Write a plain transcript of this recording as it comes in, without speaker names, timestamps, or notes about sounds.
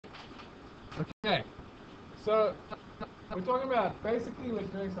So we're talking about, basically we're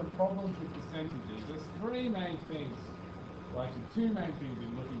doing some problems with percentages. There's three main things, well actually two main things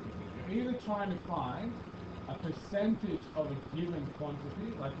you're looking to do. You're either trying to find a percentage of a given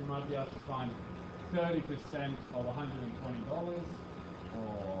quantity, like you might be able to find 30% of $120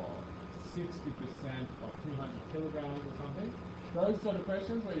 or 60% of 200 kilograms or something. Those sort of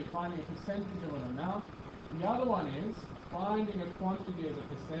questions where you're finding a percentage of an amount. The other one is finding a quantity as a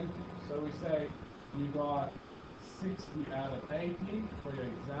percentage. So we say you got 60 out of 80 for your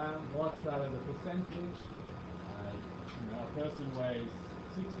exam. What's that as a percentage? A person weighs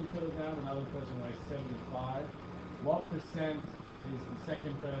 60 kilograms, another person weighs 75. What percent is the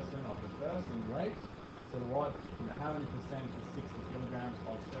second person of the first in weight? So how many percent is 60 kilograms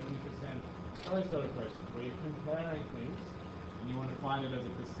of 70%? Those sort of questions where you're comparing things and you want to find it as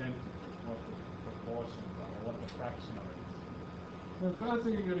a percentage, what the proportions are, or what the fraction of it is. So the first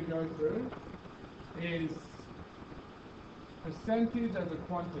thing you're going to go through is percentage as a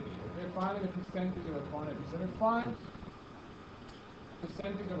quantity. Okay, finding a percentage of a quantity. So to find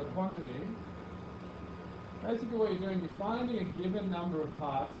percentage of a quantity, basically what you're doing, you're finding a given number of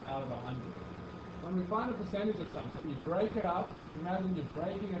parts out of 100. When we find a percentage of something, you break it up. Imagine you're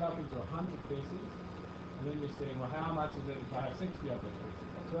breaking it up into 100 pieces, and then you're saying, well, how much is it if I have 60 of these pieces,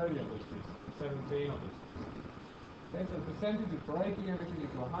 or 30 of these pieces, or 17 of these pieces? Okay, so the percentage is breaking everything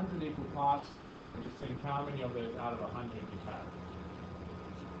into 100 equal parts, and you're saying how many of those out of 100 you have.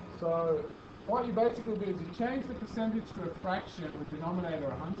 So what you basically do is you change the percentage to a fraction with denominator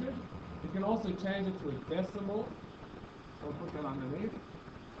 100. You can also change it to a decimal. So I'll put that underneath.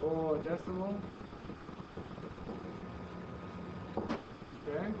 Or decimal.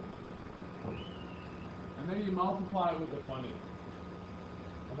 Okay. And then you multiply it with the quantity.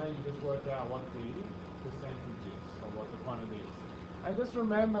 And then you just work out what the percentage is, or what the quantity is. And just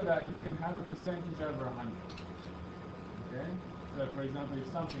remember that you can have a percentage over 100. Okay? So for example, if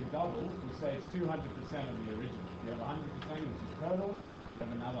something doubles, we say it's 200% of the original. You have 100% which is total, you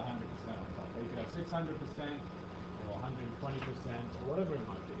have another 100% on top. Or you could have 600% or 120% or whatever it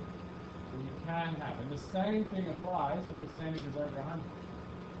might be. So you can have, and the same thing applies to percentages over 100.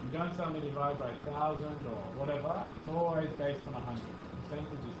 You've done something divided by 1,000 or whatever, it's always based on 100.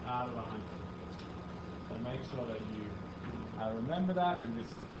 Percentage is out of 100. So make sure that you remember that and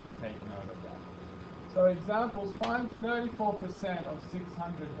just take note of that. So examples, find 34% of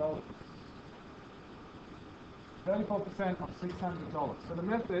 $600. 34% of $600. So the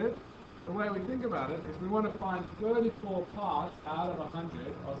method, the way we think about it, is we want to find 34 parts out of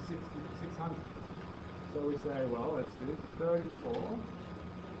 100 of 600. So we say, well, let's do 34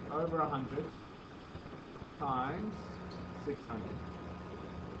 over 100 times 600.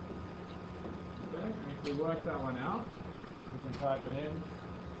 Okay, and if we work that one out, we can type it in.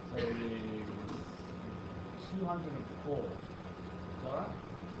 So it is 204. Alright?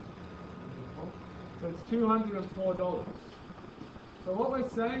 So it's $204. So what we're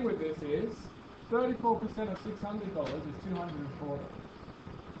saying with this is 34% of $600 is $204.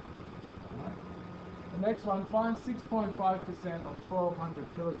 Alright? The next one, find 6.5% of 1,200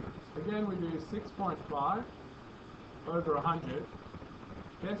 kilograms. Again, we do 6.5 over 100.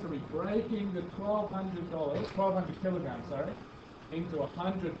 Okay, so we're breaking the $1,200 kilograms, into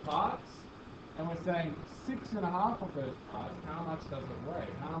 100 parts, and we're saying 6.5 of those parts, how much does it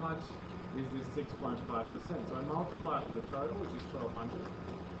weigh? How much is this 6.5%? So I multiply it with the total, which is 1,200,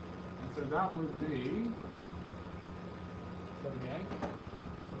 and so that would be 78.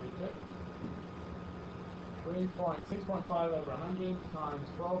 6.5 over 100 times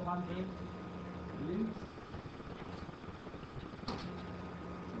 1,200 is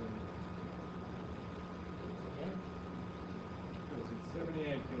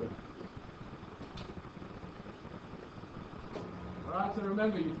 78 kilograms. Alright, so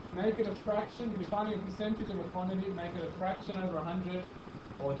remember, you make it a fraction. If you're finding a percentage of a quantity, make it a fraction over 100,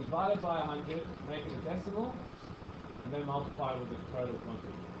 or divide it by 100, make it a decimal, and then multiply with the total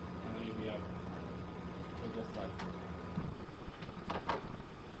quantity. And then you'll be able to. So just like that.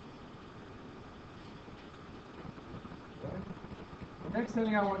 Okay. The next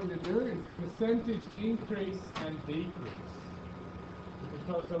thing I want you to do is percentage increase and decrease.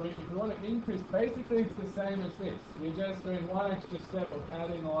 So if you want to increase, basically it's the same as this. You're just doing one extra step of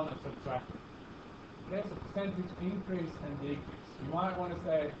adding on and subtracting. Okay, so percentage increase and decrease. You might want to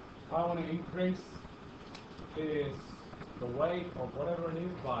say, I want to increase is the weight of whatever it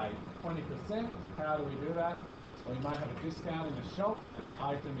is by 20%. How do we do that? Or you might have a discount in the shop. An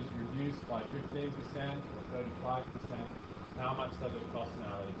item is reduced by 15% or 35%. How much does it cost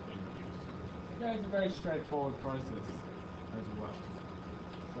now that it's been reduced? Okay, it's a very straightforward process as well.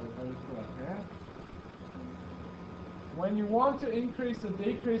 So those two up there. when you want to increase or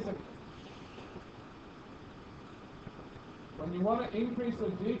decrease a when you want to increase or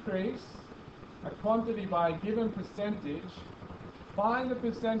decrease a quantity by a given percentage, find the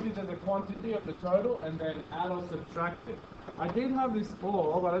percentage of the quantity of the total and then add or subtract it. I did have this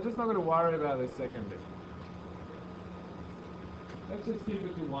before, but I'm just not going to worry about this second bit. Let's just keep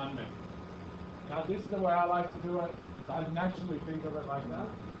it to one method. Now this is the way I like to do it. I naturally think of it like that.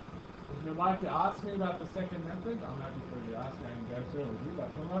 If you'd like to ask me about the second method, I'm happy for you to ask me and go through it with you,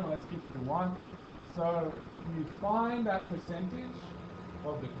 but for the moment let's keep it to one. So you find that percentage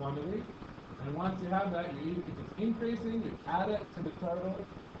of the quantity, and once you have that, if it's increasing, you add it to the total,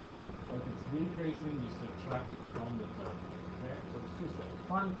 or if it's decreasing, you subtract it from the total. Okay? So it's two steps.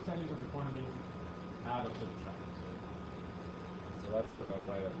 Find the percentage of the quantity, add or subtract. So that's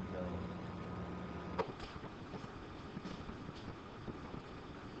the way that we go.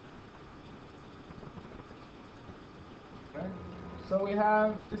 Okay? So we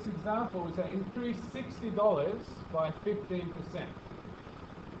have this example, we say increase $60 by 15%.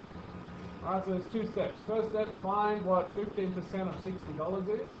 Alright, so there's two steps. First step, find what 15% of $60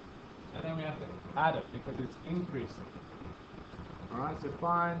 is, and then we have to add it because it's increasing. Alright, so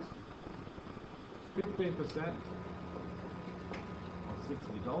find 15% of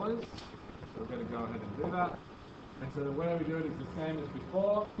 $60. So we're going to go ahead and do that. And so the way we do it is the same as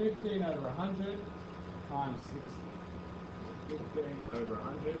before, 15 over 100 times 60. 15 over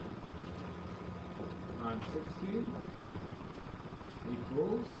 100 times 60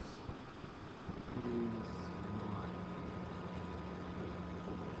 equals is 9.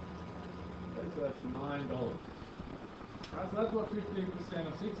 Okay, so that's $9. Right, so that's what 15%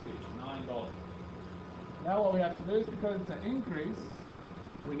 of 60 is, $9. Now what we have to do is, because it's an increase,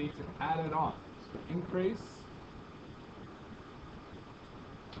 we need to add it on. So increase,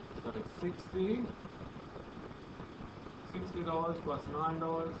 so it's $60 plus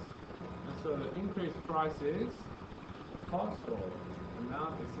 $9, and so the increased price is cost, or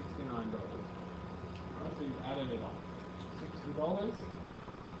amount is $69. Alright, so you've added it on. $60.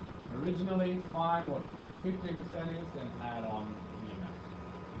 Originally, find what 15% is, then add on the amount.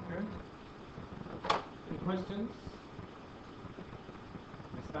 Okay? Any questions?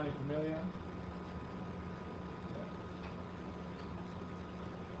 Is sounding familiar?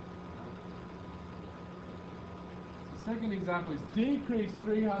 Second example is decrease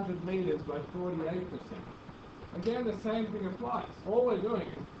 300 liters by 48%. Again, the same thing applies. All we're doing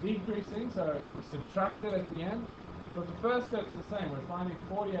is decreasing, so we subtract it at the end. But the first step's the same. We're finding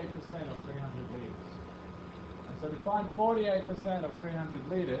 48% of 300 liters. And so to find 48% of 300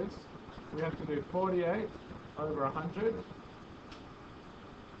 liters, we have to do 48 over 100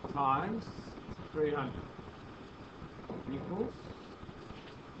 times 300 equals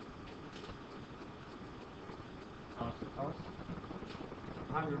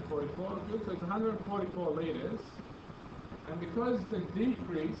 144. Good, so it's 144 liters. And because the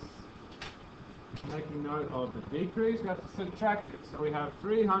decrease, making note of the decrease, we have to subtract it. So we have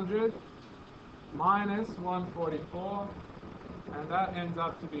 300 minus 144, and that ends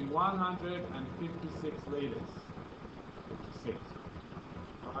up to be 156 liters. 56.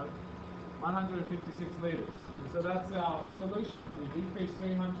 Right? 156 liters. And so that's our solution. We decrease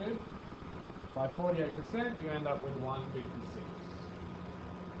 300 by 48%, you end up with 156.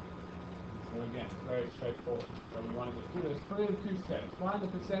 So again, very straightforward. So we want to just do this three of two steps. Find the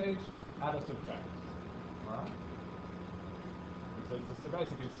percentage, add or subtract. Alright? So it's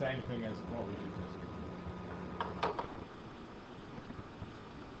basically the same thing as what we did just before.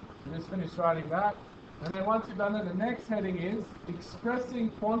 So just finish writing that. And then once you've done that, the next heading is expressing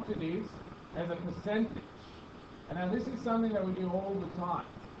quantities as a percentage. And now this is something that we do all the time.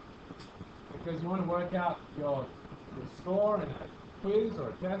 Because you want to work out your score in a quiz or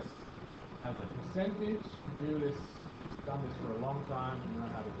a test as a percentage. You do this, you've done this for a long time, you know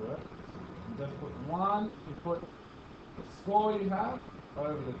how to do it. You just put you put the score you have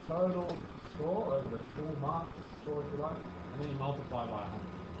over the total score, over the full mark score if you like, and then you multiply by 100.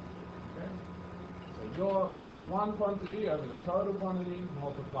 Okay? So your one quantity over the total quantity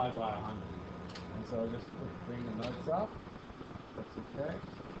multiplied by 100. And so just bring the notes up. That's okay.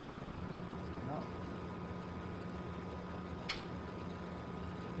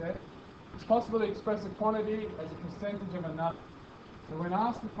 Okay. It's possible to express a quantity as a percentage of another. So when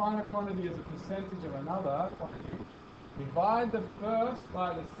asked to find a quantity as a percentage of another quantity, divide the first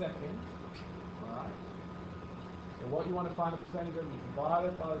by the second. Alright. So what you want to find a percentage of, you divide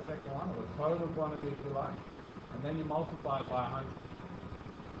it by the second one, or the total quantity if you like, and then you multiply it by 100.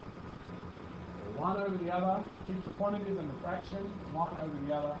 So one over the other, keep the quantities and the fraction, one over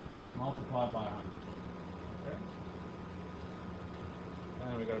the other, multiplied by 100. Okay?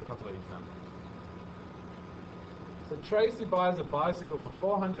 And we've got a couple of examples. So Tracy buys a bicycle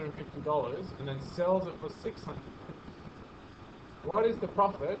for $450 and then sells it for $600. What is the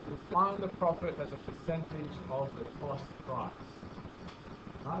profit? We find the profit as a percentage of the cost price.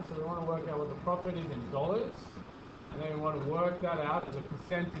 Right, so we want to work out what the profit is in dollars, and then we want to work that out as a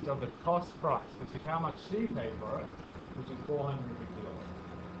percentage of the cost price, which is how much she paid for it, which is $450.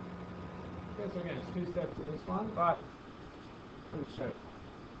 Okay, so again, it's 2 steps to this one, but pretty straight.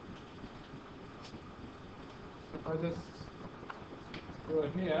 I'll just do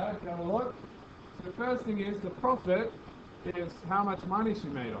it here, have a look. So the first thing is the profit is how much money she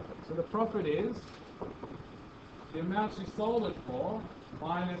made off it. So the profit is the amount she sold it for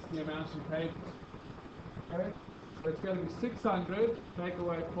minus the amount she paid for it. Okay? So it's going to be 600, take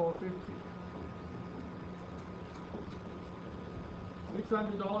away 450.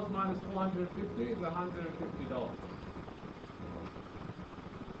 $600 minus 450 is $150.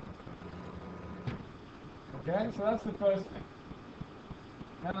 Okay, so that's the first thing.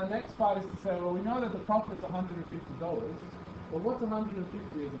 Now the next part is to say, well, we know that the profit's $150. Well, what's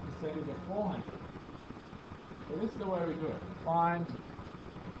 150 as a percentage of 400? So this is the way we do it. Find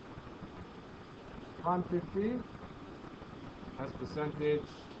 150 as percentage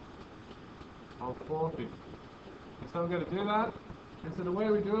of 450. And so we're going to do that. And so the way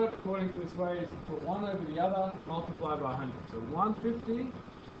we do it, according to this way, is to put one over the other, multiply by 100. So 150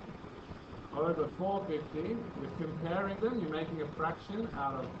 over 450, we're comparing them, you're making a fraction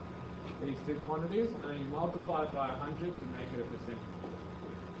out of these two quantities, and then you multiply it by 100 to make it a percentage.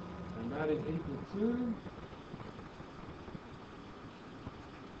 And that is equal to,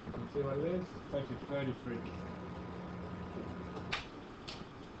 you can see what it is, it's actually 33%.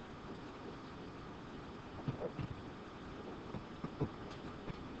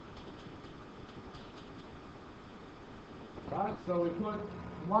 Right, so we put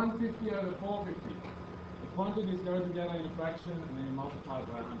 150 over 450. The quantities go together in a fraction, and then you multiply it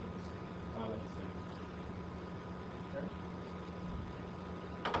by 100. Okay?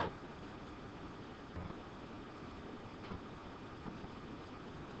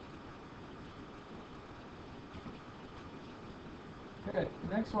 Okay,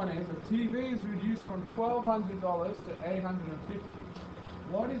 next one is a TV is reduced from $1,200 to $850.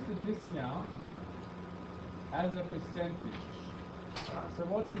 What is the discount as a percentage? So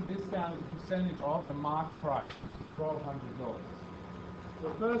what's the discount as a percentage of the marked price, $1,200?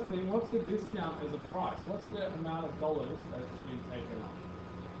 So first thing, what's the discount as a price? What's the amount of dollars that's been taken off?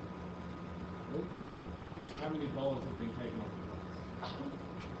 How many dollars have been taken off the price?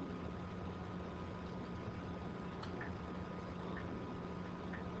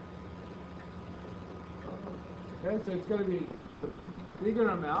 Okay, so it's going to be the bigger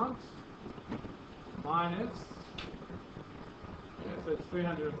amount minus, so it's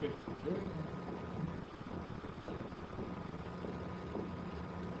 350.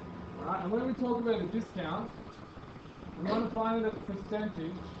 Alright, and when we talk about a discount, we want to find it as a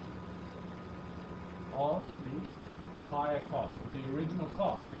percentage of the higher cost, the original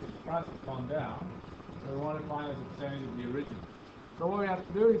cost, because the price has gone down, so we want to find it as a percentage of the original. So what we have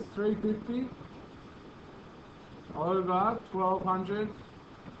to do is 350 over 1,200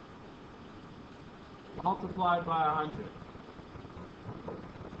 multiplied by 100.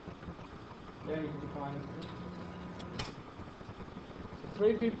 Then we can define this.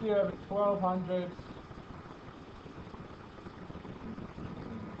 350 over 1,200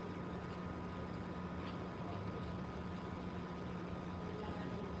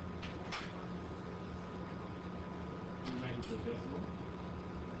 make it to a decimal.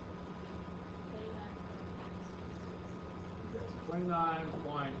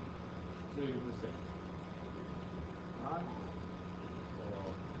 29.2%. Right?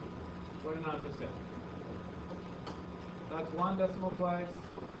 Or 29%. That's one decimal place.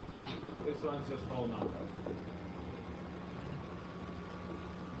 This one's just whole number.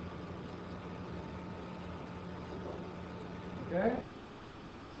 Okay?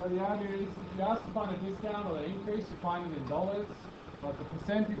 So the idea is, if you ask to find a discount or an increase, you find it in dollars, but the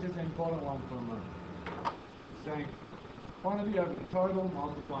percentage is the important one for a moment. You're saying quantity over the total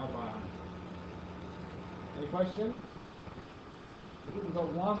multiplied by 100. Any questions? We've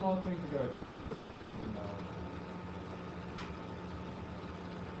got one more thing to go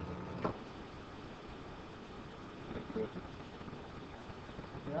through.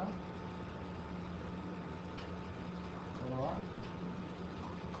 Yeah? Alright.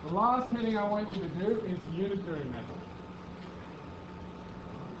 The last heading I want you to do is unitary method.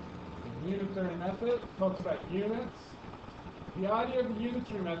 The unitary method talks about units. The idea of the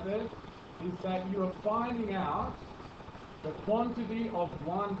unitary method is that you are finding out the quantity of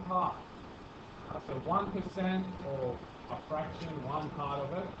one part. So 1% or a fraction, one part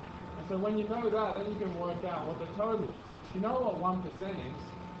of it. And so when you know that, then you can work out what the total is. If you know what 1% is,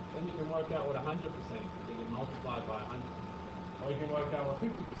 then you can work out what 100% is, because it multiplied by 100. Or you can work out what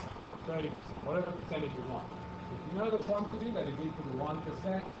 50%, 30%, whatever percentage you want. If you know the quantity that is equal to 1%,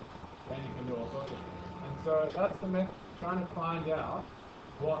 then you can do all sorts of things. And so that's the method, trying to find out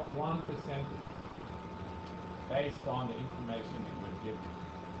what 1% is based on the information that we're given.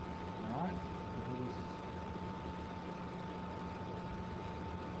 Alright?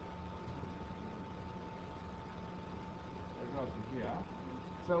 Go to here.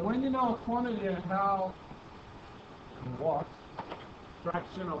 So when you know a quantity and how and what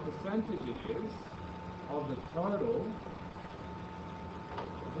fraction or percentage it is of the total,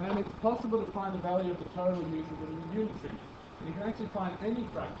 then it's possible to find the value of the total using the unitary. And you can actually find any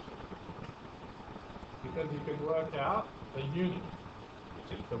fraction, because you can work out the unit,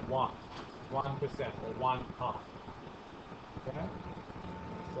 which is the 1% or 1 part. Okay?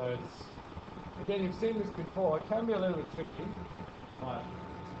 So it's, again, you've seen this before. It can be a little bit tricky, but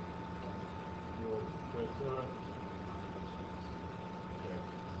we'll go through it. Okay.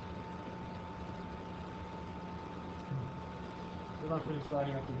 Did I finish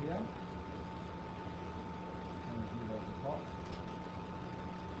writing up to here? And do that at the top.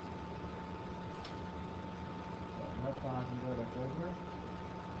 So next time I can go back over it.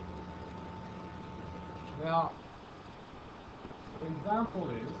 Now, the example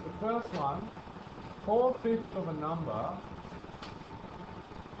is, the first one, 4/5 of a number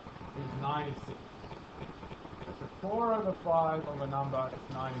is 96. So 4/5 of a number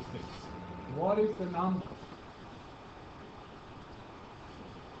is 96. What is the number?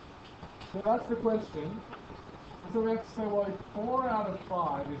 So that's the question. So we have to say, well, if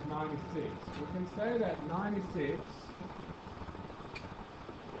 4/5 is 96, we can say that 96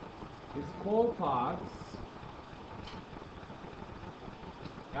 is 4 parts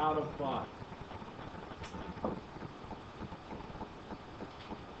out of 5.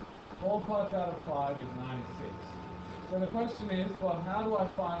 4 parts out of 5 is 96. So the question is, well, how do I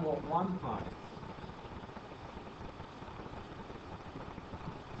find what 1 part is?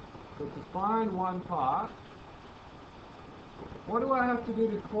 So to find 1 part, what do I have to do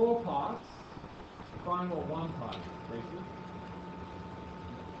to 4 parts to find what 1 part is, Tracy?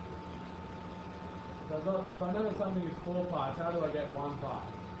 So if I know that something is 4 parts, how do I get 1 part?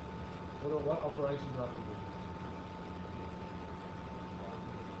 What operation do I have to do?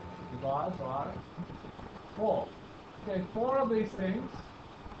 Divide by 4. Okay, 4 of these things,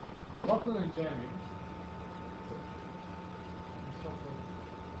 Lachlan and Jamie.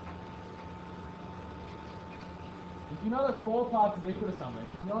 If you know that 4 parts is equal to something,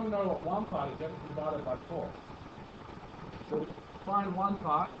 if you want to know what 1 part is, you have to divide it by 4. So to find 1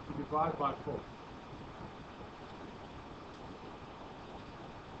 part, you divide by 4.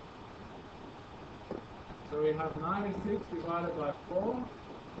 So we have 96 divided by 4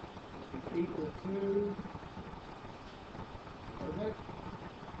 is equal to, what is it?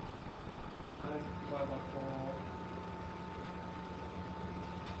 96 divided by 4,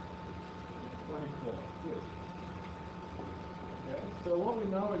 24. Good. Okay, so what we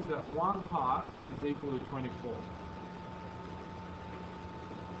know is that 1 part is equal to 24.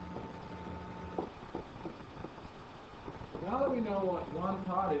 Now that we know what 1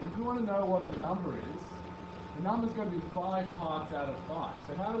 part is, if we want to know what the number is, the number is going to be 5 parts out of 5.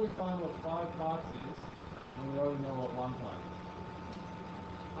 So how do we find what 5 parts is when we already know what 1 part is?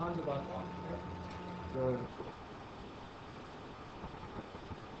 100 by 5. Okay. So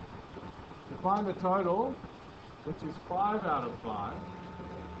to find the total, which is 5 out of 5,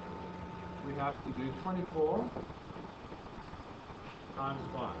 we have to do 24 times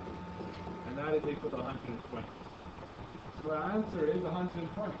 5. And that is equal to 120. So our answer is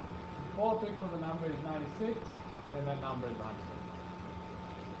 120. 4/5 of the number is 96, and that number is 120.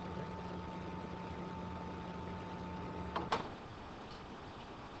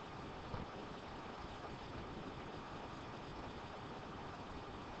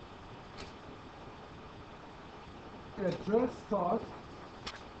 A dress costs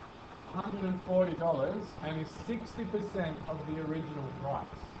 $140 and is 60% of the original price.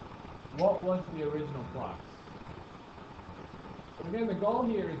 What was the original price? So again, the goal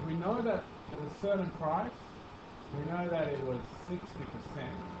here is we know that at a certain price, we know that it was 60%,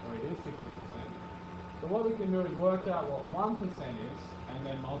 or it is 60%. So what we can do is work out what 1% is, and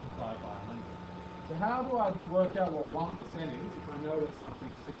then multiply it by 100. So how do I work out what 1% is if I know that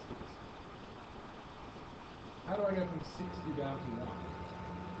something's 60%? How do I go from 60 down to 1?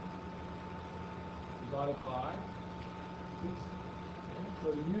 Divided by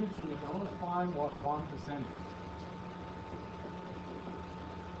So the units from this, I want to find what 1% is.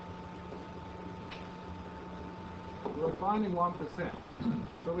 We're finding 1%.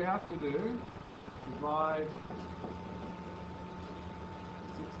 So we have to do divide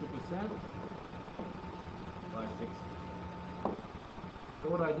 60% by 60. So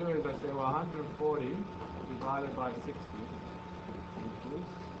what I do is I say, well, 140 divided by 60 equals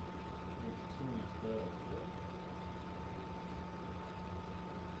 2/3.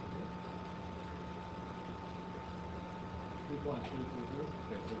 2.333.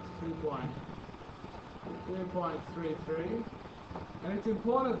 Okay, so it's 2.33. And it's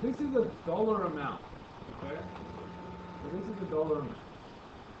important, this is a dollar amount. Okay? So this is a dollar amount.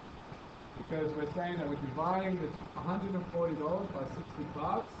 Because we're saying that we're dividing this $140 by 60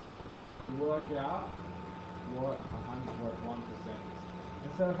 parts to work out what 1% is.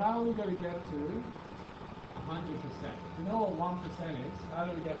 And so how are we going to get to 100%? If you know what 1% is, how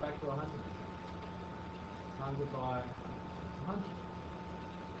do we get back to 100%? 100 by 100.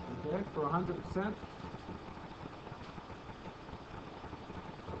 Okay, for 100%,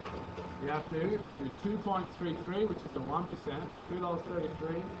 we have to do 2.33, which is the 1%,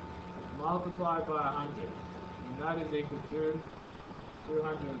 $2.33, multiplied by 100. And that is equal to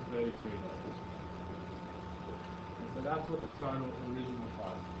 $233. And so that's what the total original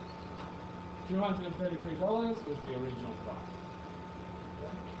price is. $233 was the original price.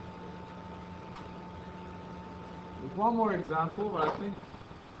 Okay. There's one more example, but I think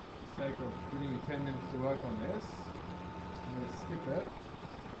for the sake of giving you 10 minutes to work on this, I'm going to skip it.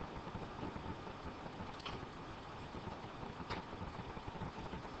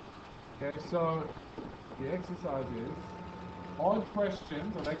 Okay, so the exercise is odd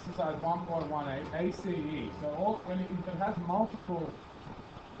questions of exercise 1.18 ACE. So if it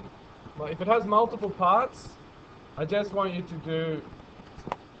has multiple parts, I just want you to do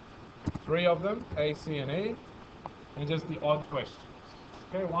 3 of them, A, C, and E, and just the odd questions.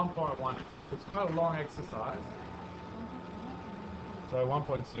 Okay, 1.18. It's quite a long exercise. So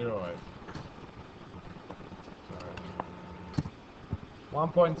 1.08.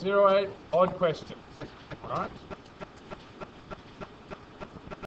 1.08 odd questions. Alright?